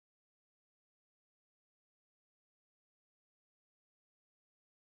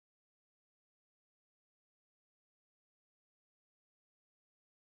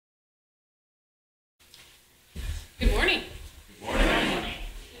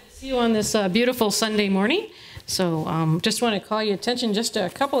See you on this beautiful Sunday morning. So just want to call your attention just to a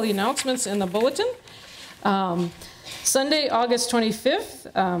couple of the announcements in the bulletin. Sunday, August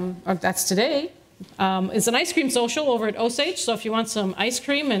 25th, or that's today, is an ice cream social over at Osage. So if you want some ice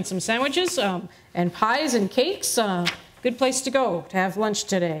cream and some sandwiches and pies and cakes, good place to go to have lunch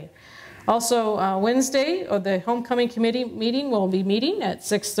today. Also, Wednesday, the homecoming committee meeting will be meeting at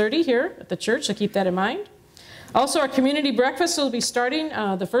 6:30 here at the church, so keep that in mind. Also, our community breakfast will be starting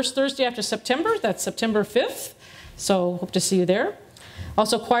the first Thursday after September. That's September 5th, so hope to see you there.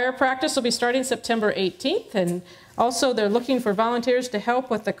 Also, choir practice will be starting September 18th, and also they're looking for volunteers to help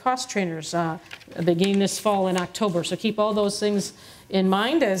with the cross trainers beginning this fall in October. So keep all those things in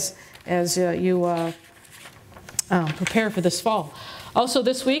mind as you prepare for this fall. Also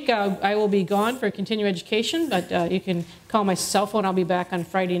this week, I will be gone for continuing education, but you can call my cell phone. I'll be back on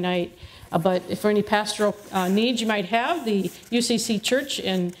Friday night. But if for any pastoral needs you might have, the UCC Church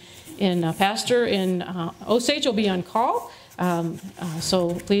in pastor in Osage will be on call.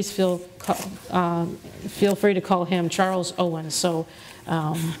 So please feel free to call him, Charles Owens. So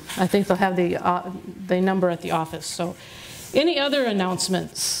I think they'll have the number at the office. So any other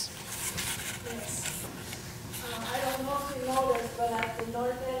announcements? But at the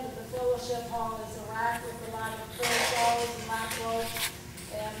north end of the fellowship hall is a rack with a lot of prayer shawls and lap robes.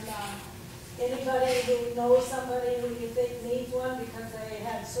 And anybody who knows somebody who you think needs one because they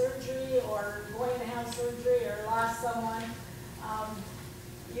had surgery or going to have surgery or lost someone,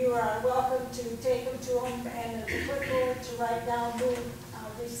 you are welcome to take them to them, and it's a quick note to write down who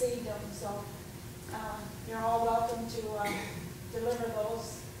received them. So you're all welcome to deliver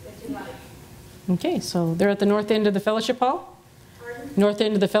those if you like. Okay, so they're at the north end of the fellowship hall? Pardon? North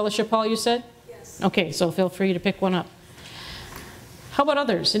end of the fellowship hall, you said? Yes. Okay, so feel free to pick one up. How about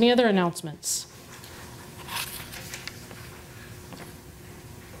others? Any other announcements?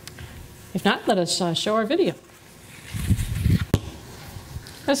 If not, let us show our video.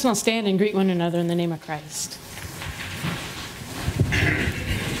 Let us now stand and greet one another in the name of Christ.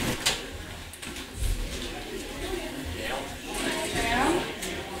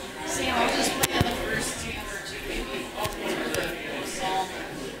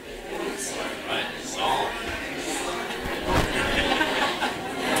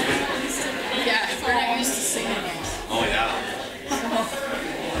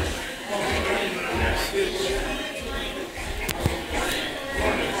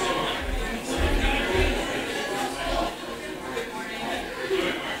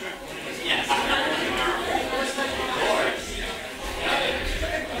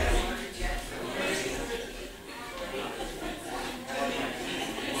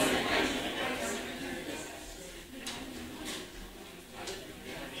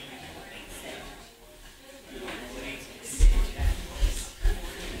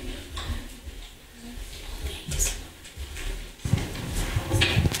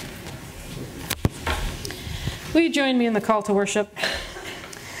 Will you join me in the call to worship?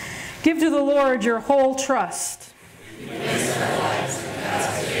 Give to the Lord your whole trust.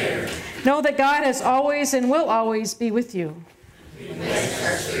 Know that God has always and will always be with you.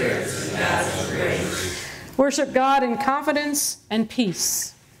 Worship God in confidence and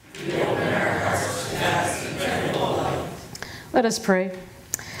peace. Let us pray.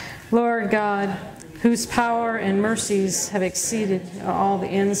 Lord God, whose power and mercies have exceeded all the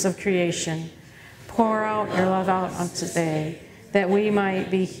ends of creation, pour out your love out on today, that we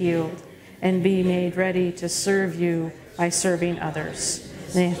might be healed and be made ready to serve you by serving others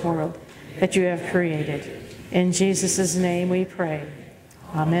in the world that you have created. In Jesus' name we pray.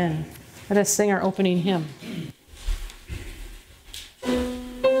 Amen. Let us sing our opening hymn.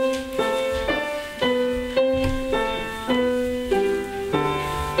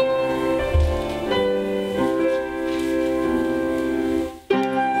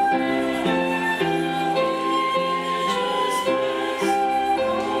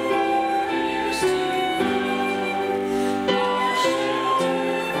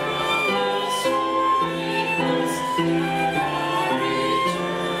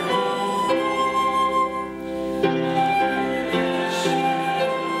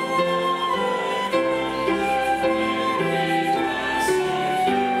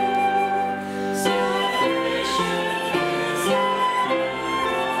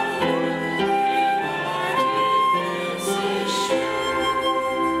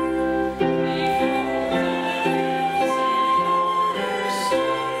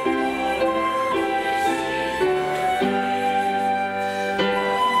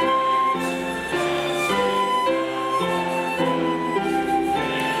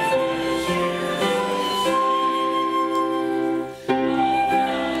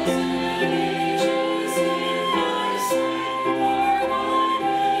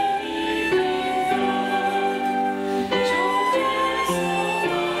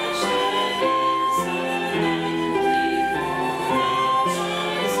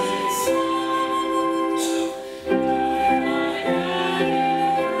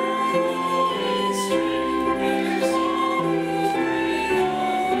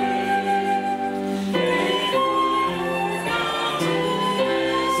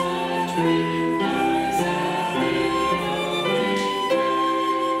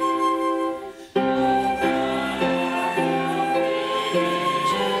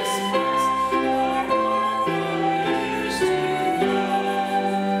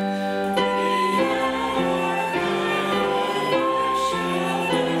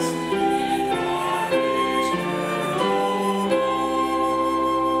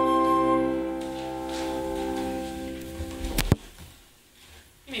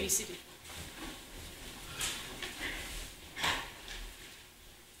 You may be seated.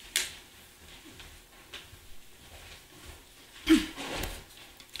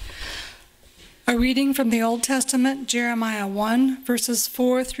 A reading from the Old Testament, Jeremiah 1, verses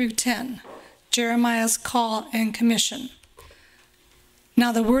 4 through 10. Jeremiah's call and commission.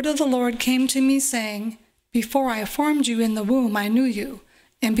 Now the word of the Lord came to me, saying, Before I formed you in the womb, I knew you,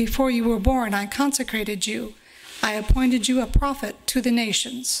 and before you were born, I consecrated you. I appointed you a prophet to the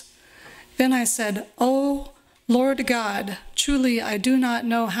nations. Then I said, O Lord God, truly I do not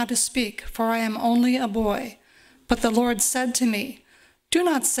know how to speak, for I am only a boy. But the Lord said to me, Do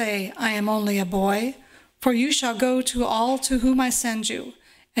not say, I am only a boy, for you shall go to all to whom I send you,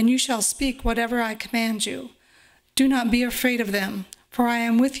 and you shall speak whatever I command you. Do not be afraid of them, for I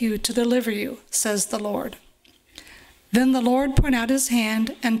am with you to deliver you, says the Lord. Then the Lord put out his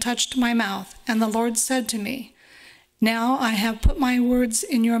hand and touched my mouth, and the Lord said to me, Now I have put my words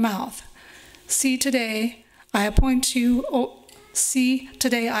in your mouth. See, today I appoint you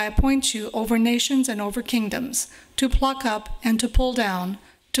over nations and over kingdoms, to pluck up and to pull down,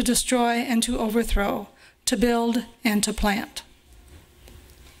 to destroy and to overthrow, to build and to plant.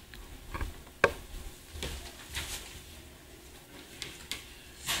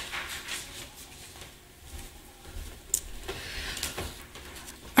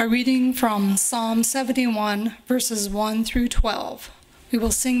 A reading from Psalm 71, verses 1 through 12. We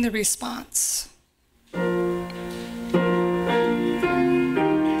will sing the response.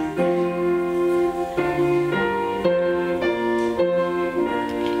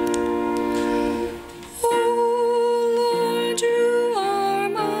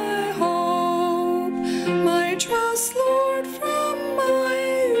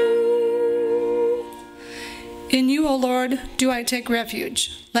 In you, O Lord, do I take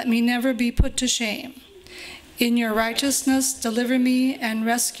refuge. Let me never be put to shame. In your righteousness, deliver me and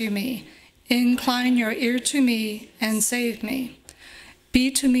rescue me. Incline your ear to me and save me. Be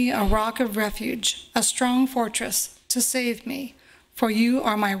to me a rock of refuge, a strong fortress to save me, for you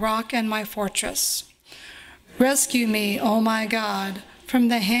are my rock and my fortress. Rescue me, O my God, from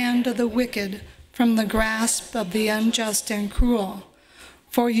the hand of the wicked, from the grasp of the unjust and cruel.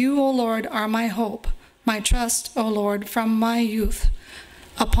 For you, O Lord, are my hope, my trust, O Lord, from my youth.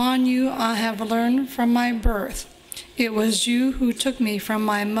 Upon you I have learned from my birth. It was you who took me from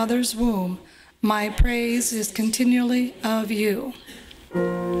my mother's womb. My praise is continually of you.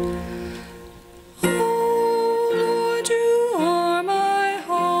 Lord, you are my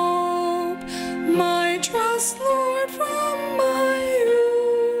hope, my trust, Lord, from my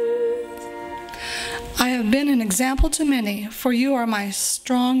youth. I have been an example to many, for you are my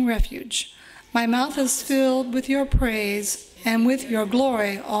strong refuge. My mouth is filled with your praise and with your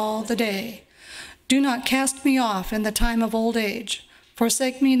glory all the day. Do not cast me off in the time of old age.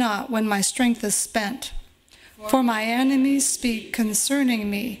 Forsake me not when my strength is spent. For my enemies speak concerning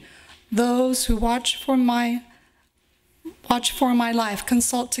me. Those who watch for my life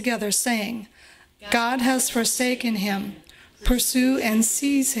consult together, saying, God has forsaken him. Pursue and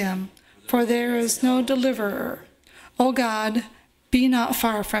seize him, for there is no deliverer. O God, be not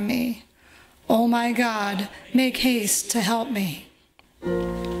far from me. O my God, make haste to help me. O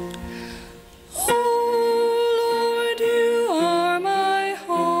Lord, you are my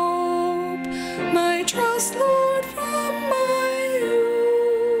hope, my trust, Lord, from my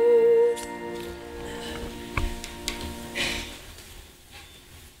youth.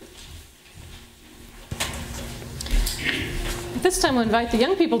 At this time, we'll invite the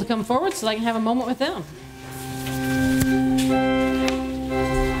young people to come forward so I can have a moment with them.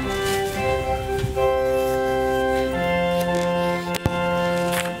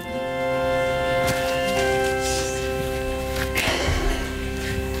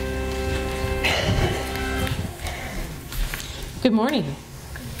 Good morning.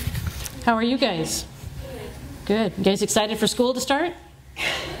 How are you guys? Good. You guys excited for school to start?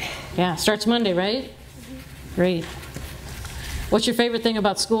 Yeah, starts Monday, right? Great. What's your favorite thing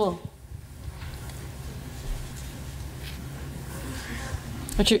about school?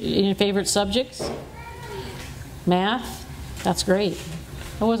 What's your favorite subjects? Math? That's great.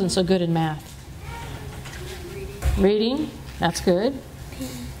 I wasn't so good in math. Reading? That's good.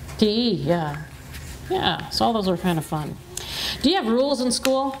 PE, yeah. Yeah, so all those were kind of fun. Do you have rules in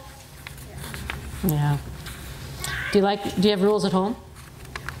school? Yeah. Do you have rules at home?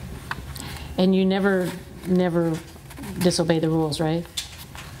 And you never disobey the rules, right?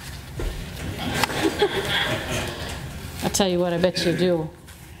 I'll tell you what, I bet you do.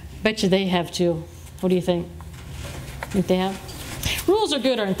 I bet you they have too. What do you think? Think they have? Rules are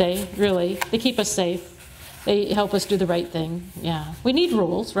good, aren't they? Really. They keep us safe. They help us do the right thing. Yeah. We need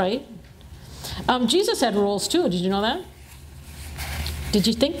rules, right? Jesus had rules too. Did you know that? Did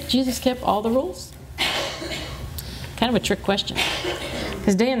you think Jesus kept all the rules? Kind of a trick question.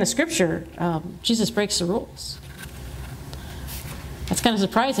 Because day in the scripture, Jesus breaks the rules. That's kind of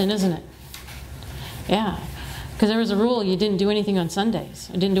surprising, isn't it? Yeah. Because there was a rule, you didn't do anything on Sundays.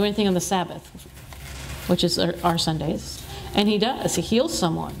 You didn't do anything on the Sabbath, which is our Sundays. And he does. He heals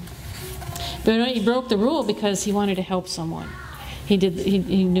someone. But he broke the rule because he wanted to help someone. He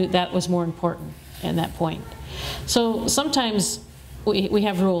knew that was more important at that point. So sometimes we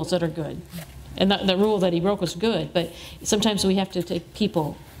have rules that are good. And the rule that he broke was good, but sometimes we have to take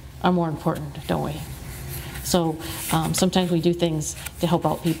people are more important, don't we? So sometimes we do things to help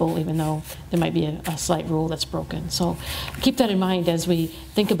out people, even though there might be a slight rule that's broken. So keep that in mind as we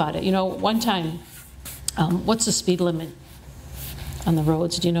think about it. You know, one time, what's the speed limit on the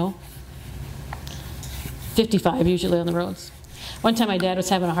roads? Do you know? 55 usually on the roads. One time my dad was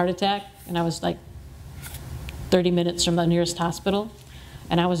having a heart attack, and I was like 30 minutes from the nearest hospital,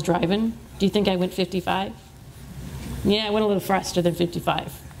 and I was driving. Do you think I went 55? Yeah, I went a little faster than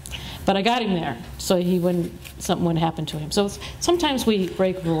 55. But I got him there, so something wouldn't happen to him. So sometimes we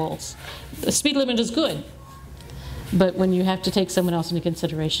break rules. The speed limit is good, but when you have to take someone else into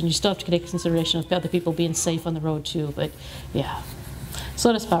consideration, you still have to take consideration of other people being safe on the road too. But yeah, so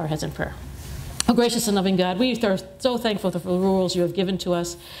let us bow our heads in prayer. Oh, gracious and loving God, we are so thankful for the rules you have given to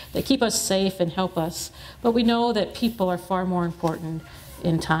us that keep us safe and help us. But we know that people are far more important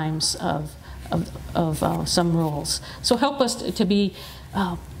in times of some rules. So help us to be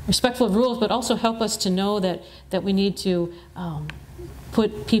respectful of rules, but also help us to know that we need to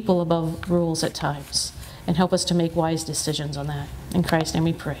put people above rules at times, and help us to make wise decisions on that. In Christ's name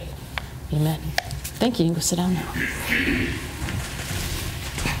we pray. Amen. Thank you. You can go sit down now.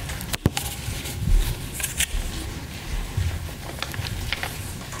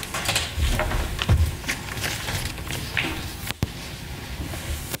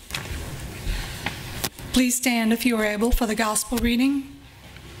 Please stand if you are able for the gospel reading.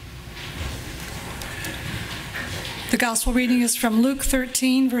 The gospel reading is from Luke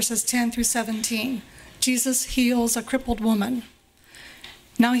 13, verses 10 through 17. Jesus heals a crippled woman.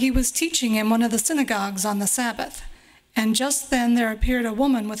 Now he was teaching in one of the synagogues on the Sabbath, and just then there appeared a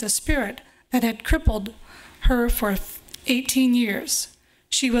woman with a spirit that had crippled her for 18 years.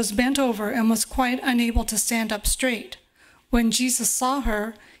 She was bent over and was quite unable to stand up straight. When Jesus saw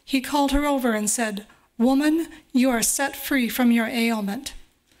her, he called her over and said, "Woman, you are set free from your ailment."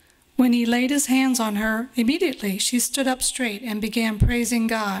 When he laid his hands on her, immediately she stood up straight and began praising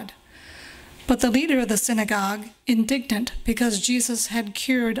God. But the leader of the synagogue, indignant because Jesus had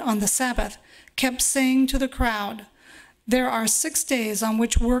cured on the Sabbath, kept saying to the crowd, "There are 6 days on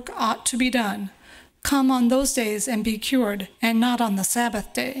which work ought to be done. Come on those days and be cured, and not on the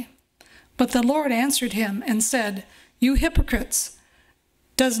Sabbath day." But the Lord answered him and said, "You hypocrites!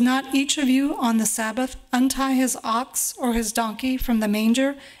 Does not each of you on the Sabbath untie his ox or his donkey from the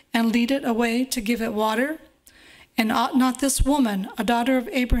manger and lead it away to give it water? And ought not this woman, a daughter of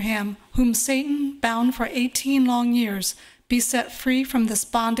Abraham, whom Satan bound for 18 long years, be set free from this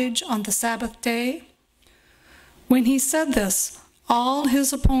bondage on the Sabbath day?" When he said this, all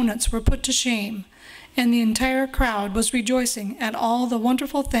his opponents were put to shame, and the entire crowd was rejoicing at all the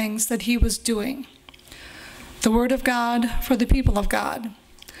wonderful things that he was doing. The word of God for the people of God.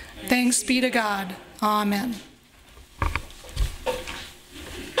 Thanks be to God. Amen.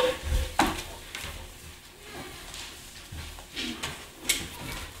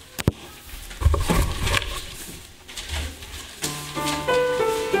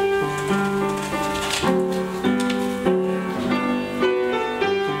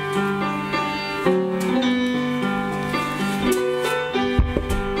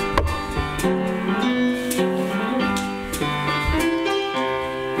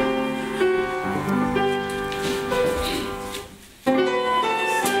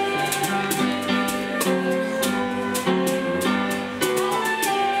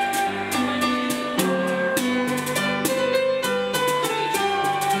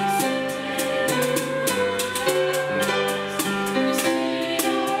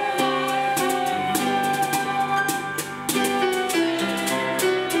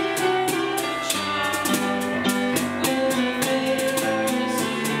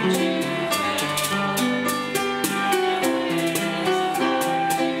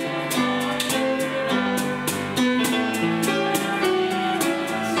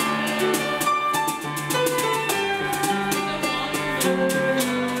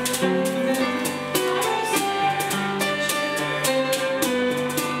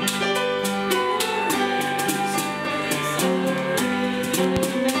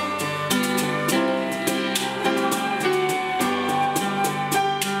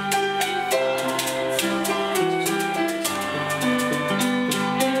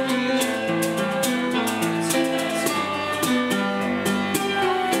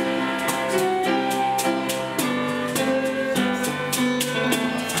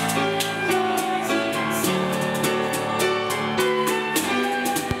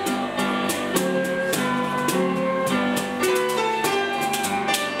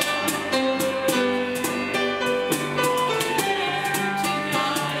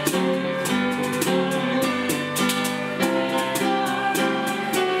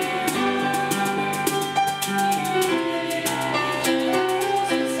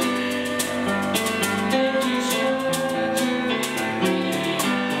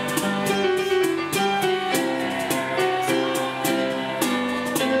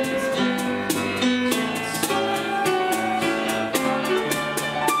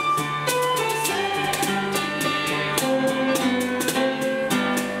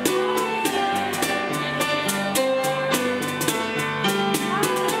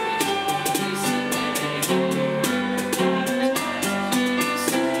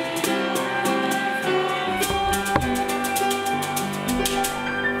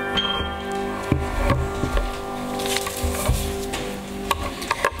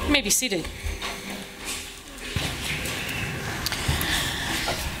 You may be seated.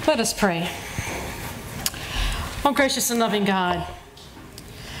 Let us pray. Oh, gracious and loving God,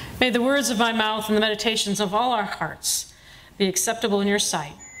 may the words of my mouth and the meditations of all our hearts be acceptable in your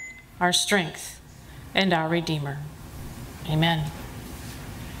sight, our strength and our Redeemer. Amen.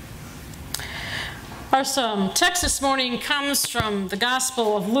 Our text this morning comes from the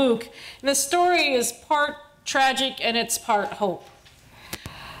Gospel of Luke, and the story is part tragic and it's part hope.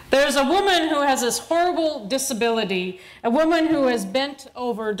 There's a woman who has this horrible disability, a woman who has bent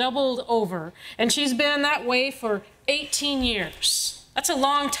over, doubled over, and she's been that way for 18 years. That's a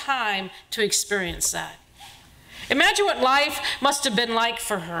long time to experience that. Imagine what life must have been like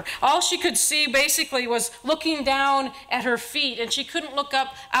for her. All she could see basically was looking down at her feet, and she couldn't look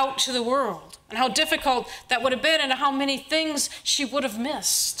up out to the world, and how difficult that would have been and how many things she would have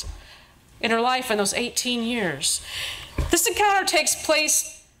missed in her life in those 18 years. This encounter takes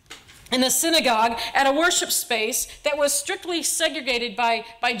place in the synagogue at a worship space that was strictly segregated by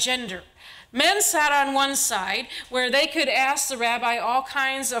gender. Men sat on one side where they could ask the rabbi all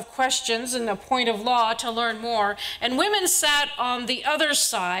kinds of questions in the point of law to learn more, and women sat on the other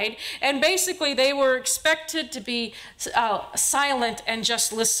side, and basically they were expected to be silent and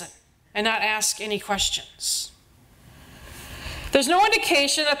just listen and not ask any questions. There's no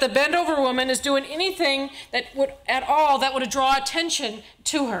indication that the bent-over woman is doing anything that would draw attention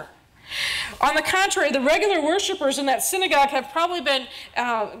to her. On the contrary, the regular worshipers in that synagogue have probably been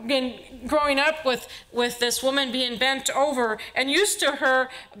growing up with this woman being bent over and used to her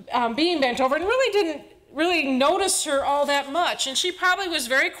being bent over, and really didn't notice her all that much. And she probably was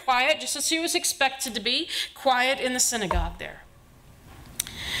very quiet, just as she was expected to be quiet in the synagogue there.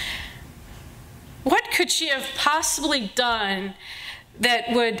 What could she have possibly done that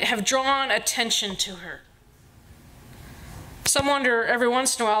would have drawn attention to her? Some wonder every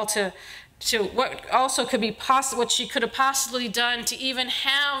once in a while to what also could be what she could have possibly done to even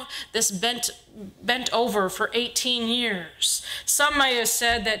have this bent over for 18 years. Some might have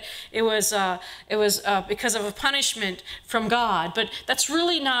said that it was because of a punishment from God, but that's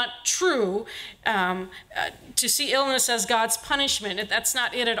really not true. To see illness as God's punishment, that's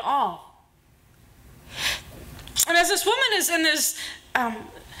not it at all. And as this woman is in this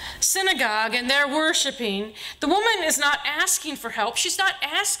synagogue and they're worshiping, the woman is not asking for help. She's not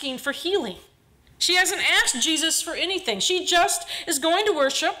asking for healing. She hasn't asked Jesus for anything. She just is going to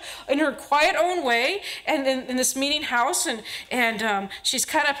worship in her quiet own way and in this meeting house, and she's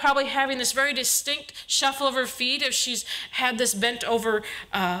kind of probably having this very distinct shuffle of her feet if she's had this bent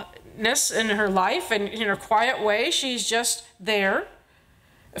overness in her life, and in her quiet way she's just there.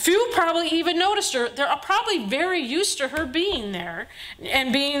 Few probably even noticed her. They're probably very used to her being there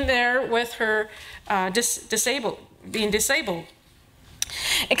and being there with her being disabled.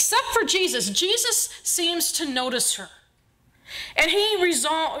 Except for Jesus. Jesus seems to notice her. And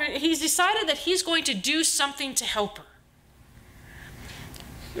he's decided that he's going to do something to help her.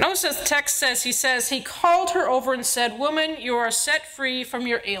 Notice as the text says, he called her over and said, "Woman, you are set free from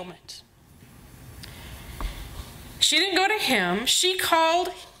your ailment." She didn't go to him. He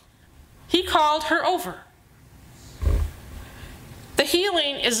called her over. The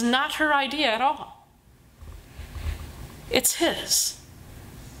healing is not her idea at all. It's his.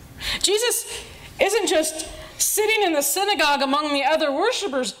 Jesus isn't just sitting in the synagogue among the other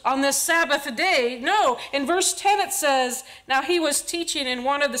worshipers on this Sabbath day. No, in verse 10 it says, now he was teaching in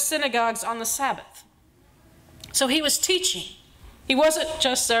one of the synagogues on the Sabbath. So he was teaching. He wasn't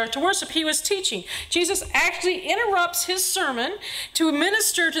just there to worship, he was teaching. Jesus actually interrupts his sermon to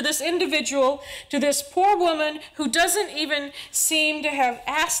minister to this individual, to this poor woman who doesn't even seem to have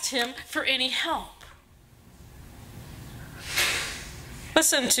asked him for any help.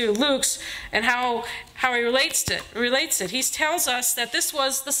 Listen to Luke's and how he relates it. He tells us that this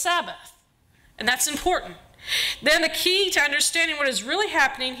was the Sabbath, and that's important. Then the key to understanding what is really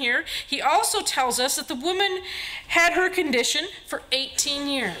happening here, he also tells us that the woman had her condition for 18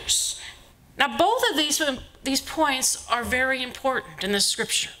 years. Now, both of these points are very important in this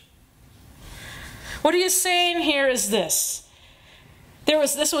scripture. What he is saying here is this.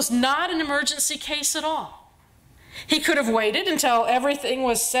 This was not an emergency case at all. He could have waited until everything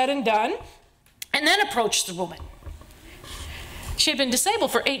was said and done and then approached the woman. She had been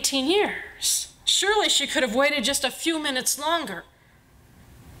disabled for 18 years. Surely she could have waited just a few minutes longer.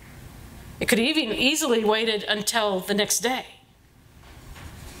 It could even easily waited until the next day.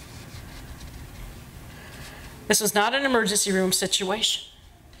 This was not an emergency room situation.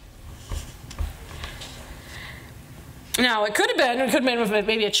 Now, it could have been with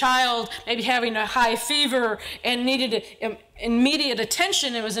maybe a child, maybe having a high fever and needed immediate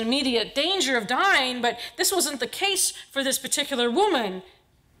attention. It was in immediate danger of dying, but this wasn't the case for this particular woman.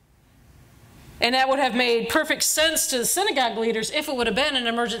 And that would have made perfect sense to the synagogue leaders if it would have been an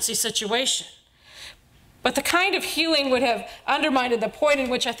emergency situation. But the kind of healing would have undermined the point in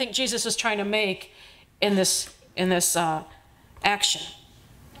which I think Jesus is trying to make in this action.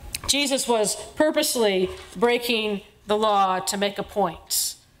 Jesus was purposely breaking the law to make a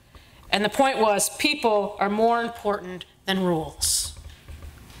point. And the point was, people are more important than rules.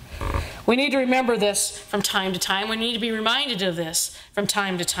 We need to remember this from time to time. We need to be reminded of this from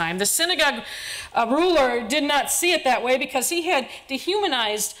time to time. The synagogue ruler did not see it that way because he had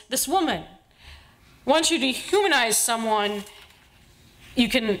dehumanized this woman. Once you dehumanize someone,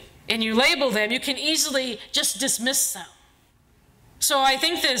 and you label them, you can easily just dismiss them. So I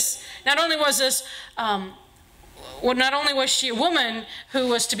think not only was she a woman who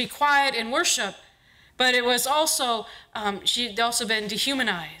was to be quiet and worship, but it was also, she'd also been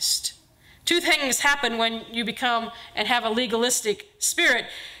dehumanized. Two things happen when you become and have a legalistic spirit.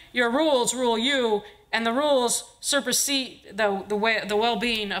 Your rules rule you, and the rules supersede the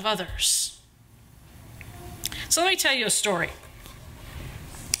well-being of others. So let me tell you a story.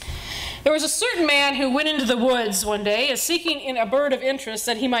 There was a certain man who went into the woods one day seeking a bird of interest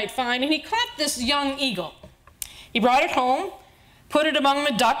that he might find, and he caught this young eagle. He brought it home, put it among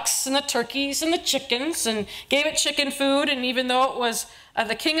the ducks and the turkeys and the chickens, and gave it chicken food, and even though it was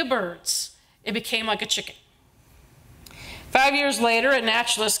the king of birds, it became like a chicken. 5 years later, a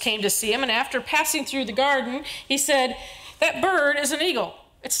naturalist came to see him, and after passing through the garden, he said, "That bird is an eagle.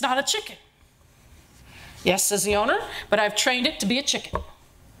 It's not a chicken." "Yes," says the owner, "but I've trained it to be a chicken.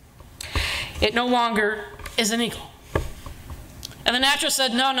 It no longer is an eagle." And the naturalist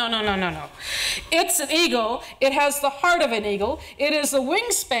said, No. It's an eagle. It has the heart of an eagle. It is the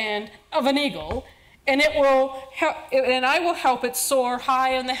wingspan of an eagle, and I will help it soar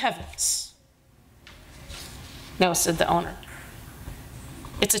high in the heavens. "No," said the owner.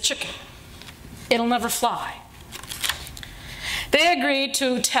 "It's a chicken. It'll never fly." They agreed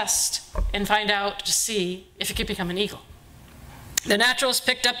to test and find out to see if it could become an eagle. The naturalist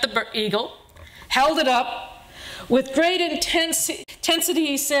picked up the eagle, held it up. With great intensity,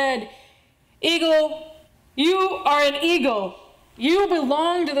 he said, "Eagle, you are an eagle. You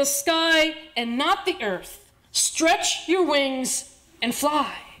belong to the sky and not the earth. Stretch your wings and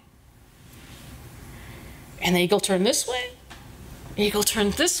fly." And the eagle turned this way. The eagle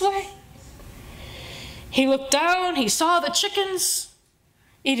turned this way. He looked down. He saw the chickens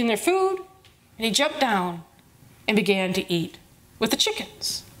eating their food, and he jumped down and began to eat with the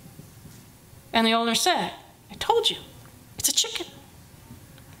chickens. And the owner said, "I told you, it's a chicken."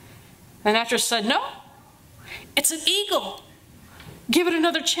 The naturalist said, "No, it's an eagle. Give it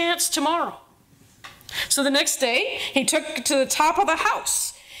another chance tomorrow." So the next day, he took it to the top of the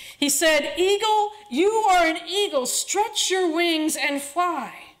house. He said, "Eagle, you are an eagle. Stretch your wings and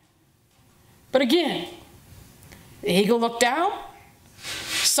fly." But again, the eagle looked down,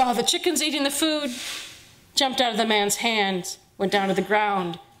 saw the chickens eating the food, jumped out of the man's hands, went down to the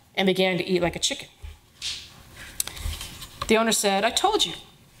ground, and began to eat like a chicken. The owner said, "I told you,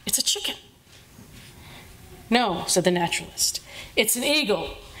 it's a chicken." "No," said the naturalist, "it's an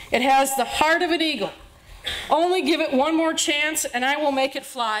eagle. It has the heart of an eagle. Only give it one more chance, and I will make it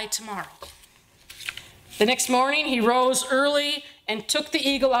fly tomorrow." The next morning he rose early and took the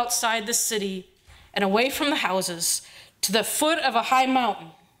eagle outside the city and away from the houses to the foot of a high mountain.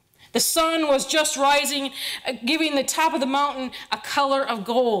 The sun was just rising, giving the top of the mountain a color of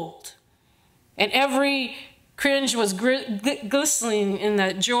gold. And every cringe was glistening in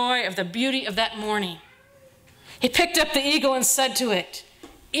the joy of the beauty of that morning. He picked up the eagle and said to it,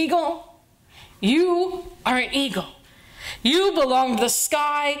 "Eagle, you are an eagle. You belong to the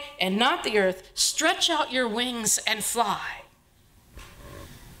sky and not the earth. Stretch out your wings and fly."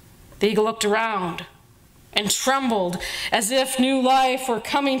 The eagle looked around and trembled as if new life were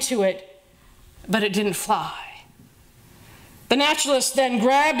coming to it, but it didn't fly. The naturalist then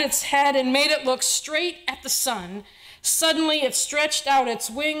grabbed its head and made it look straight at the sun. Suddenly it stretched out its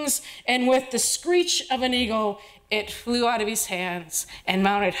wings, and with the screech of an eagle, it flew out of his hands and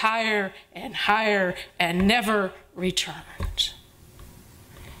mounted higher and higher and never returned.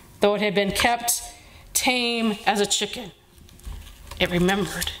 Though it had been kept tame as a chicken, it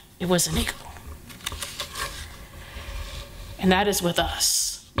remembered it was an eagle. And that is with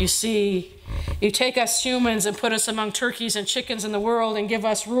us. You see, you take us humans and put us among turkeys and chickens in the world and give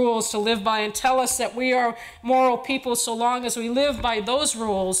us rules to live by and tell us that we are moral people so long as we live by those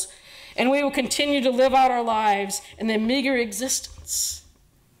rules, and we will continue to live out our lives in the meager existence.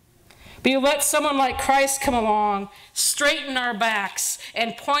 But you let someone like Christ come along, straighten our backs,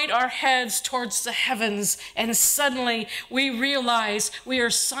 and point our heads towards the heavens, and suddenly we realize we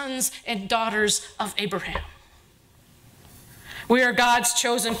are sons and daughters of Abraham. We are God's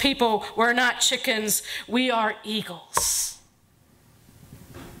chosen people. We're not chickens. We are eagles.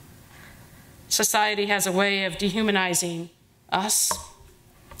 Society has a way of dehumanizing us.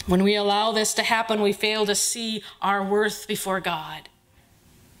 When we allow this to happen, we fail to see our worth before God.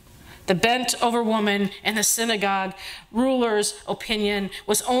 The bent-over woman in the synagogue ruler's opinion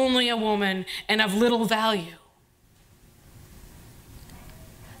was only a woman and of little value.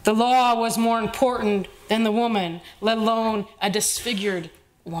 The law was more important than the woman, let alone a disfigured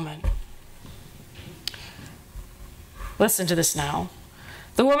woman. Listen to this now.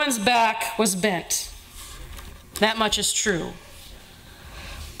 The woman's back was bent. That much is true.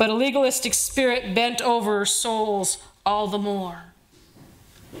 But a legalistic spirit bent over souls all the more.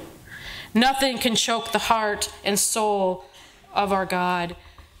 Nothing can choke the heart and soul of our God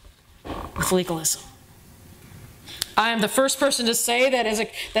with legalism. I am the first person to say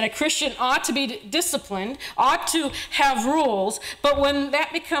that a Christian ought to be disciplined, ought to have rules, but when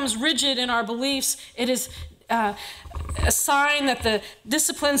that becomes rigid in our beliefs, it is a sign that the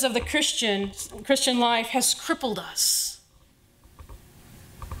disciplines of the Christian life has crippled us.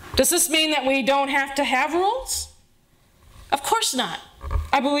 Does this mean that we don't have to have rules? Of course not.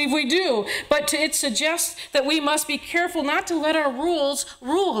 I believe we do, but it suggests that we must be careful not to let our rules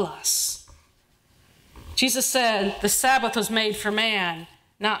rule us. Jesus said the Sabbath was made for man,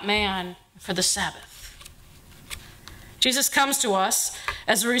 not man for the Sabbath. Jesus comes to us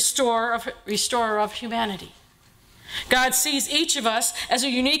as a restorer of humanity. God sees each of us as a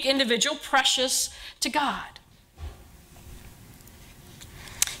unique individual, precious to God.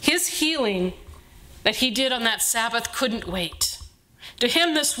 His healing that he did on that Sabbath couldn't wait. To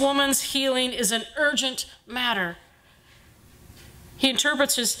him, this woman's healing is an urgent matter. He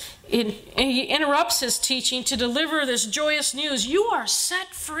interrupts his teaching to deliver this joyous news. You are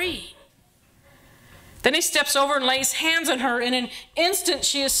set free. Then he steps over and lays hands on her. In an instant,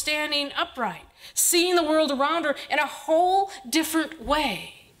 she is standing upright, seeing the world around her in a whole different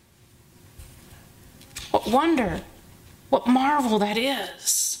way. What wonder, what marvel that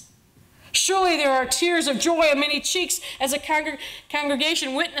is. Surely there are tears of joy on many cheeks as a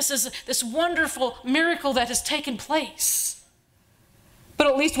congregation witnesses this wonderful miracle that has taken place. But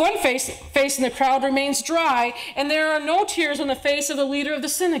at least one face in the crowd remains dry, and there are no tears on the face of the leader of the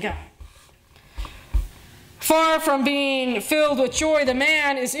synagogue. Far from being filled with joy, the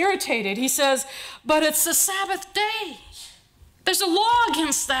man is irritated. He says, "But it's the Sabbath day. There's a law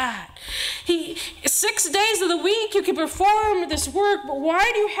against that. 6 days of the week you can perform this work, but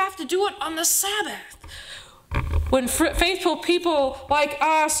why do you have to do it on the Sabbath? When faithful people like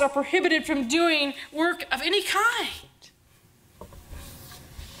us are prohibited from doing work of any kind."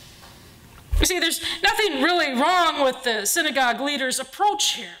 You see, there's nothing really wrong with the synagogue leader's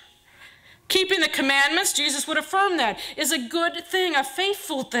approach here. Keeping the commandments, Jesus would affirm that, is a good thing, a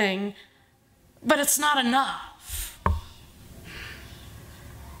faithful thing, but it's not enough.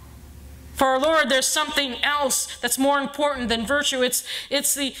 For our Lord, there's something else that's more important than virtue. It's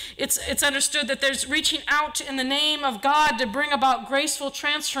understood that there's reaching out in the name of God to bring about graceful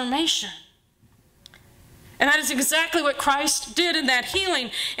transformation. And that is exactly what Christ did in that healing.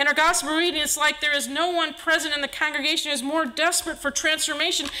 In our gospel reading, it's like there is no one present in the congregation who is more desperate for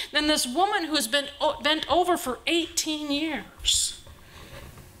transformation than this woman who has been bent over for 18 years.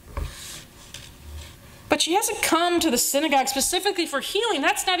 But she hasn't come to the synagogue specifically for healing.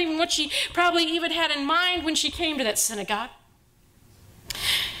 That's not even what she probably even had in mind when she came to that synagogue.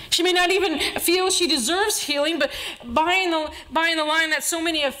 She may not even feel she deserves healing, but buying the line that so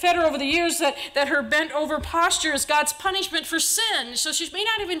many have fed her over the years that her bent over posture is God's punishment for sin. So she may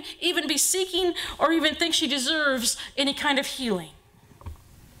not even be seeking or even think she deserves any kind of healing.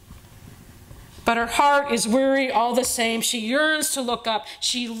 But her heart is weary all the same. She yearns to look up.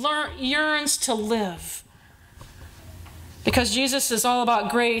 She yearns to live. Because Jesus is all about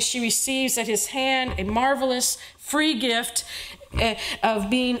grace, she receives at his hand a marvelous free gift of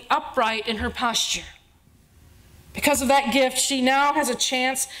being upright in her posture. Because of that gift, she now has a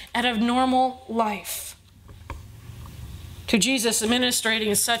chance at a normal life. To Jesus,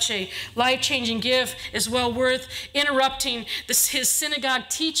 administrating such a life-changing gift is well worth interrupting his synagogue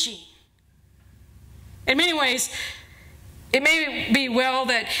teaching. In many ways, it may be well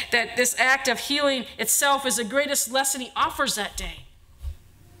that this act of healing itself is the greatest lesson he offers that day.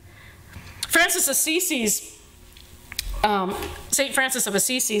 St. Francis of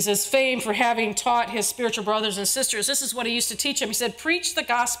Assisi is famed for having taught his spiritual brothers and sisters. This is what he used to teach them. He said, preach the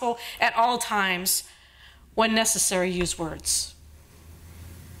gospel at all times. When necessary, use words.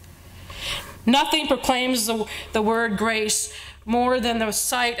 Nothing proclaims the word grace more than the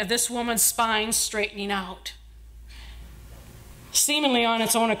sight of this woman's spine straightening out, seemingly on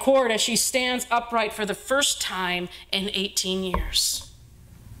its own accord, as she stands upright for the first time in 18 years.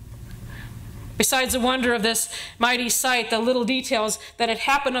 Besides the wonder of this mighty sight, the little details that had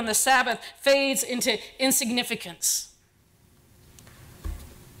happened on the Sabbath fades into insignificance.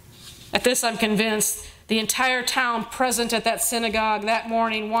 At this, I'm convinced the entire town present at that synagogue that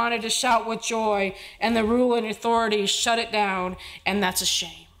morning wanted to shout with joy, and the ruling authorities shut it down, and that's a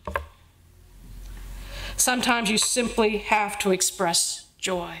shame. Sometimes you simply have to express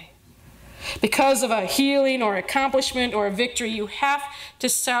joy. Because of a healing or accomplishment or a victory, you have to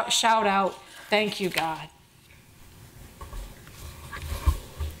shout out, thank you, God.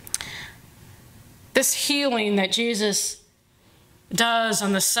 This healing that Jesus does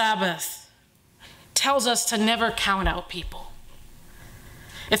on the Sabbath tells us to never count out people.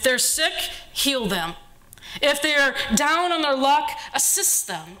 If they're sick, heal them. If they're down on their luck, assist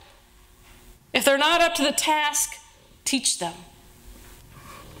them. If they're not up to the task, teach them.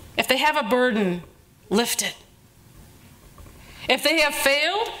 If they have a burden, lift it. If they have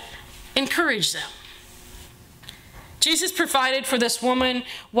failed, encourage them. Jesus provided for this woman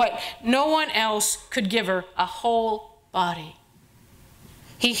what no one else could give her, a whole body.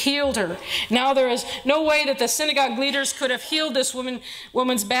 He healed her. Now there is no way that the synagogue leaders could have healed this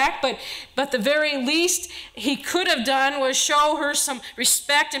woman's back, but the very least he could have done was show her some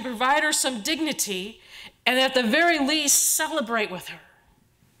respect and provide her some dignity, and at the very least celebrate with her.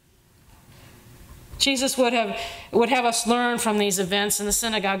 Jesus would have us learn from these events in the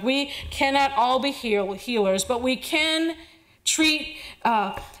synagogue. We cannot all be healers, but we can treat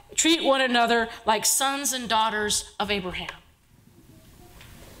one another like sons and daughters of Abraham.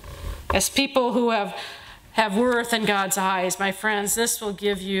 As people who have worth in God's eyes, my friends, this will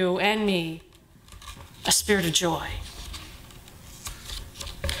give you and me a spirit of joy.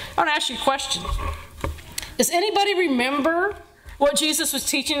 I want to ask you a question. Does anybody remember what Jesus was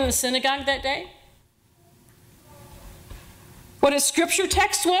teaching in the synagogue that day? What his scripture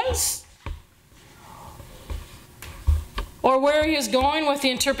text was? Or where he was going with the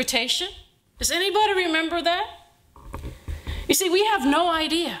interpretation? Does anybody remember that? You see, we have no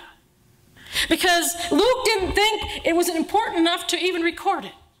idea. Because Luke didn't think it was important enough to even record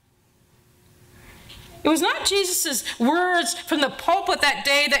it. It was not Jesus' words from the pulpit that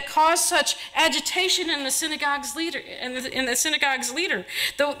day that caused such agitation in the synagogue's leader.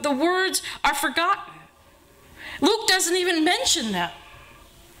 The words are forgotten. Luke doesn't even mention them.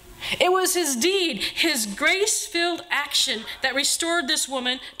 It was his deed, his grace-filled action that restored this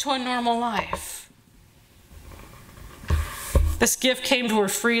woman to a normal life. This gift came to her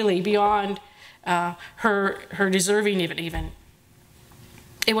freely, beyond her deserving even.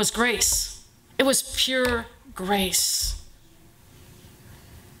 It was grace. It was pure grace.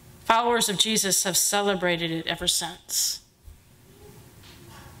 Followers of Jesus have celebrated it ever since.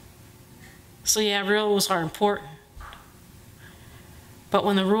 So yeah, rules are important. But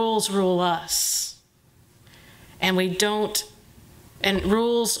when the rules rule us, and rules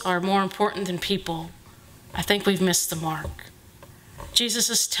are more important than people, I think we've missed the mark. Jesus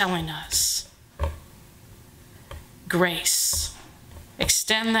is telling us, grace.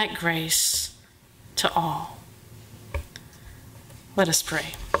 Extend that grace to all. Let us pray.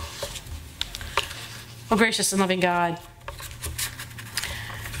 Oh, gracious and loving God,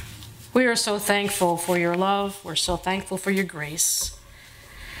 we are so thankful for your love. We're so thankful for your grace.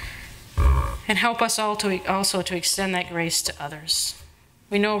 And help us all also to extend that grace to others.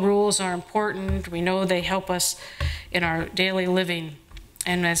 We know rules are important. We know they help us in our daily living.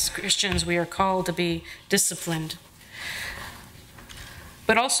 And as Christians, we are called to be disciplined.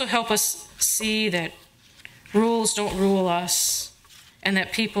 But also help us see that rules don't rule us and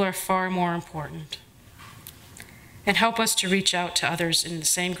that people are far more important. And help us to reach out to others in the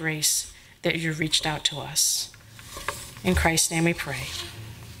same grace that you've reached out to us. In Christ's name we pray.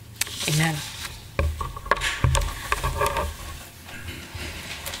 Amen.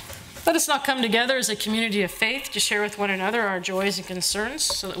 Let us now come together as a community of faith to share with one another our joys and concerns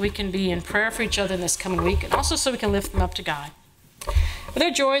so that we can be in prayer for each other in this coming week and also so we can lift them up to God. Are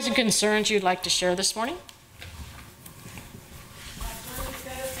there joys and concerns you'd like to share this morning?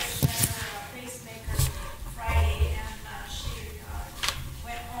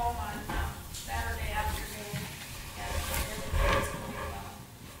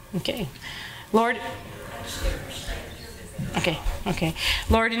 Okay. Lord, okay.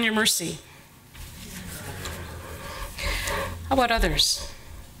 Lord, in your mercy. How about others?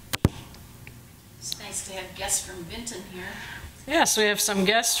 It's nice to have guests from Vinton here. Yes, we have some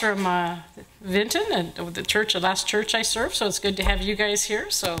guests from Vinton and the church, the last church I served, so it's good to have you guys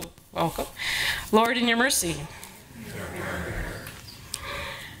here, so welcome. Lord, in your mercy.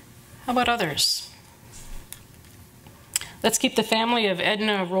 How about others? Let's keep the family of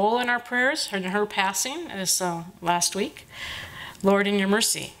Edna Roll in our prayers and her passing this last week. Lord, in your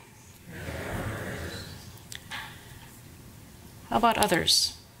mercy. How about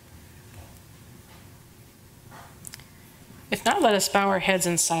others? If not, let us bow our heads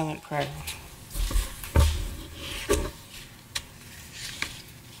in silent prayer.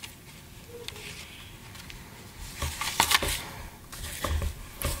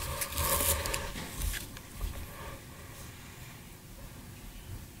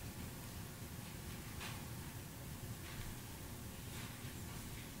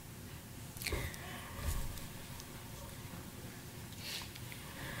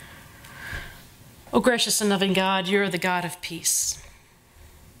 Oh, gracious and loving God, you're the God of peace.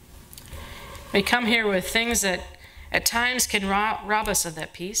 We come here with things that at times can rob us of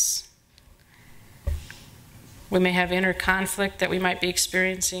that peace. We may have inner conflict that we might be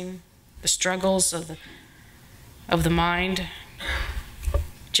experiencing, the struggles of the mind,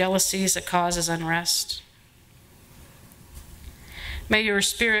 jealousies that causes unrest. May your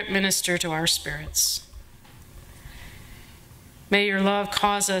Spirit minister to our spirits. May your love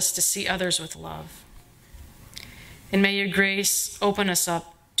cause us to see others with love. And may your grace open us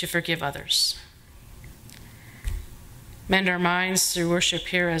up to forgive others. Mend our minds through worship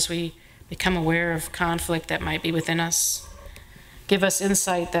here as we become aware of conflict that might be within us. Give us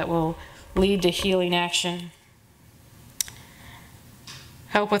insight that will lead to healing action.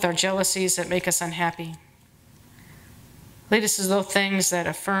 Help with our jealousies that make us unhappy. Lead us to those things that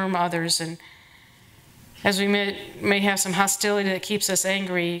affirm others, and as we may have some hostility that keeps us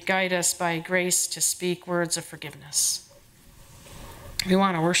angry, guide us by grace to speak words of forgiveness. We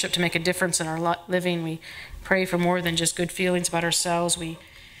want our worship to make a difference in our living. We pray for more than just good feelings about ourselves. We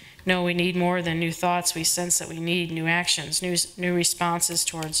know we need more than new thoughts. We sense that we need new actions, new responses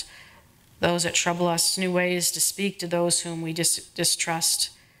towards those that trouble us, new ways to speak to those whom we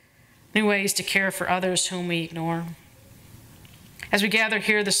distrust, new ways to care for others whom we ignore. As we gather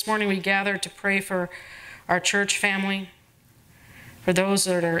here this morning, we gather to pray for our church family, for those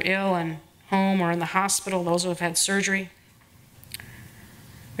that are ill and home or in the hospital, those who have had surgery.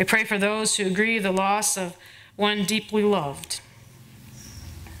 We pray for those who grieve the loss of one deeply loved.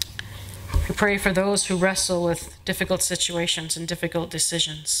 We pray for those who wrestle with difficult situations and difficult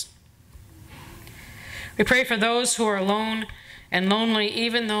decisions. We pray for those who are alone and lonely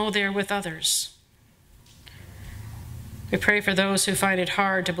even though they're with others. We pray for those who find it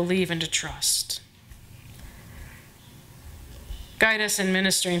hard to believe and to trust. Guide us in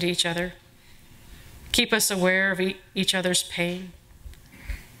ministering to each other. Keep us aware of each other's pain.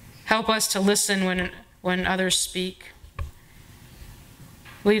 Help us to listen when others speak.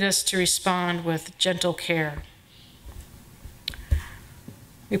 Lead us to respond with gentle care.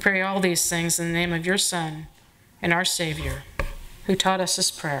 We pray all these things in the name of your Son and our Savior, who taught us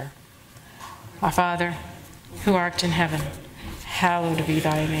this prayer. Our Father, who art in heaven, hallowed be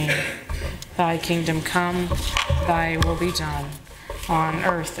thy name. Thy kingdom come, thy will be done, on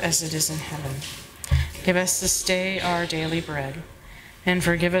earth as it is in heaven. Give us this day our daily bread, and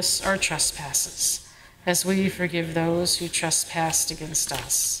forgive us our trespasses, as we forgive those who trespass against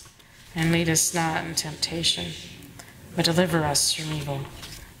us. And lead us not in temptation, but deliver us from evil.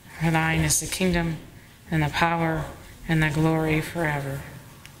 For thine is the kingdom, and the power, and the glory forever.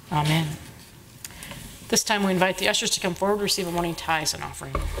 Amen. This time we invite the ushers to come forward to receive a morning tithes and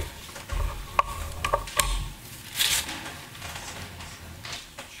offering.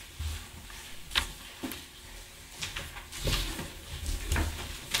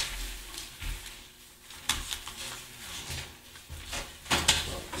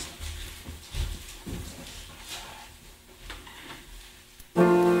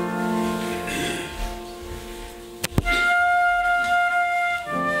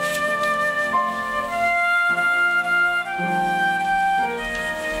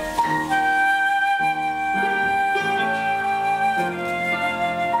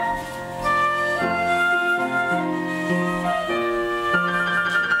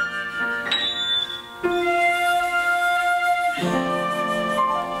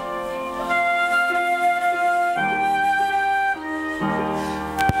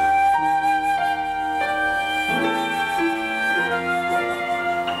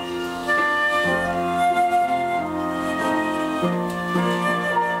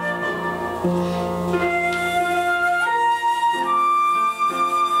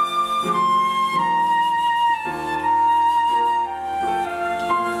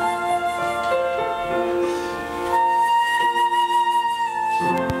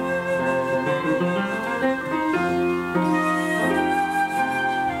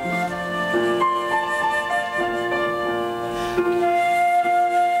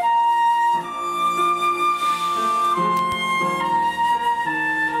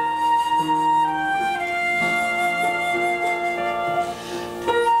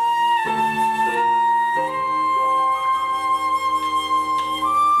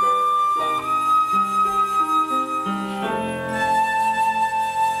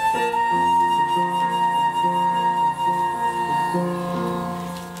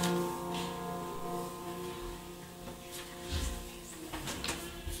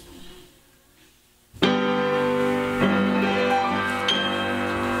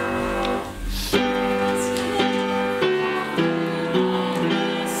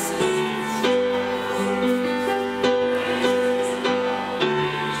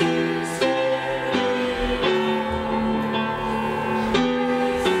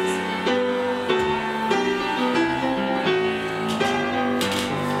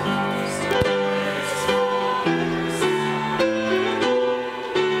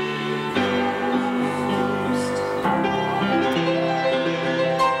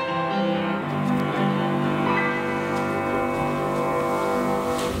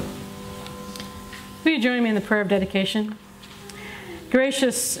 Will you join me in the prayer of dedication?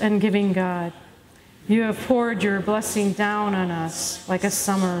 Gracious and giving God, you have poured your blessing down on us like a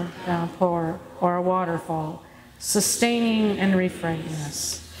summer downpour or a waterfall, sustaining and refreshing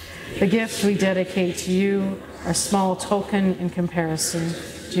us. The gift we dedicate to you are small token in comparison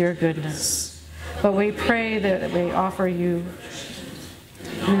to your goodness. But we pray that we offer you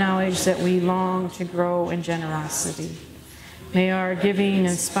knowledge that we long to grow in generosity. May our giving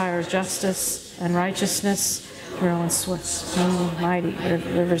inspire justice and righteousness, grow in swift and mighty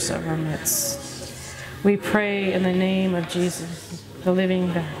rivers of our midst. We pray in the name of Jesus, the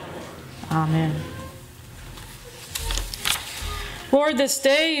living God. Amen. Lord, this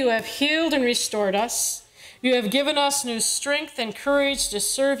day you have healed and restored us. You have given us new strength and courage to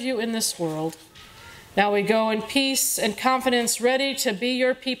serve you in this world. Now we go in peace and confidence, ready to be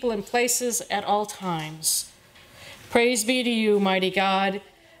your people in places at all times. Praise be to you, mighty God,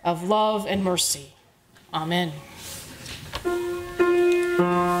 of love and mercy. Amen.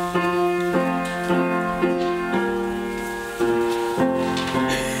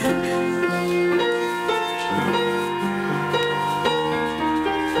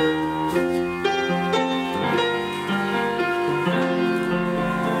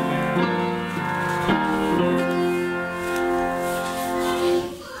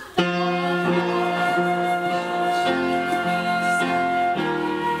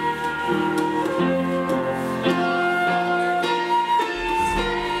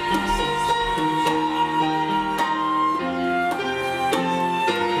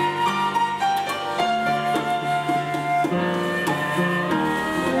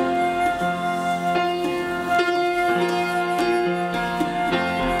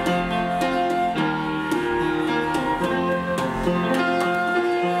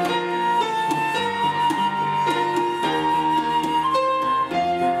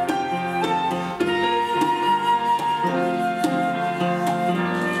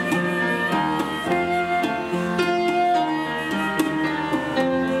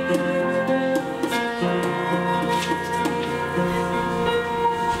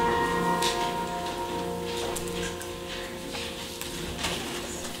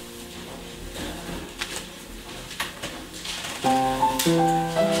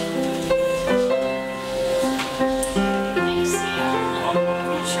 Amen.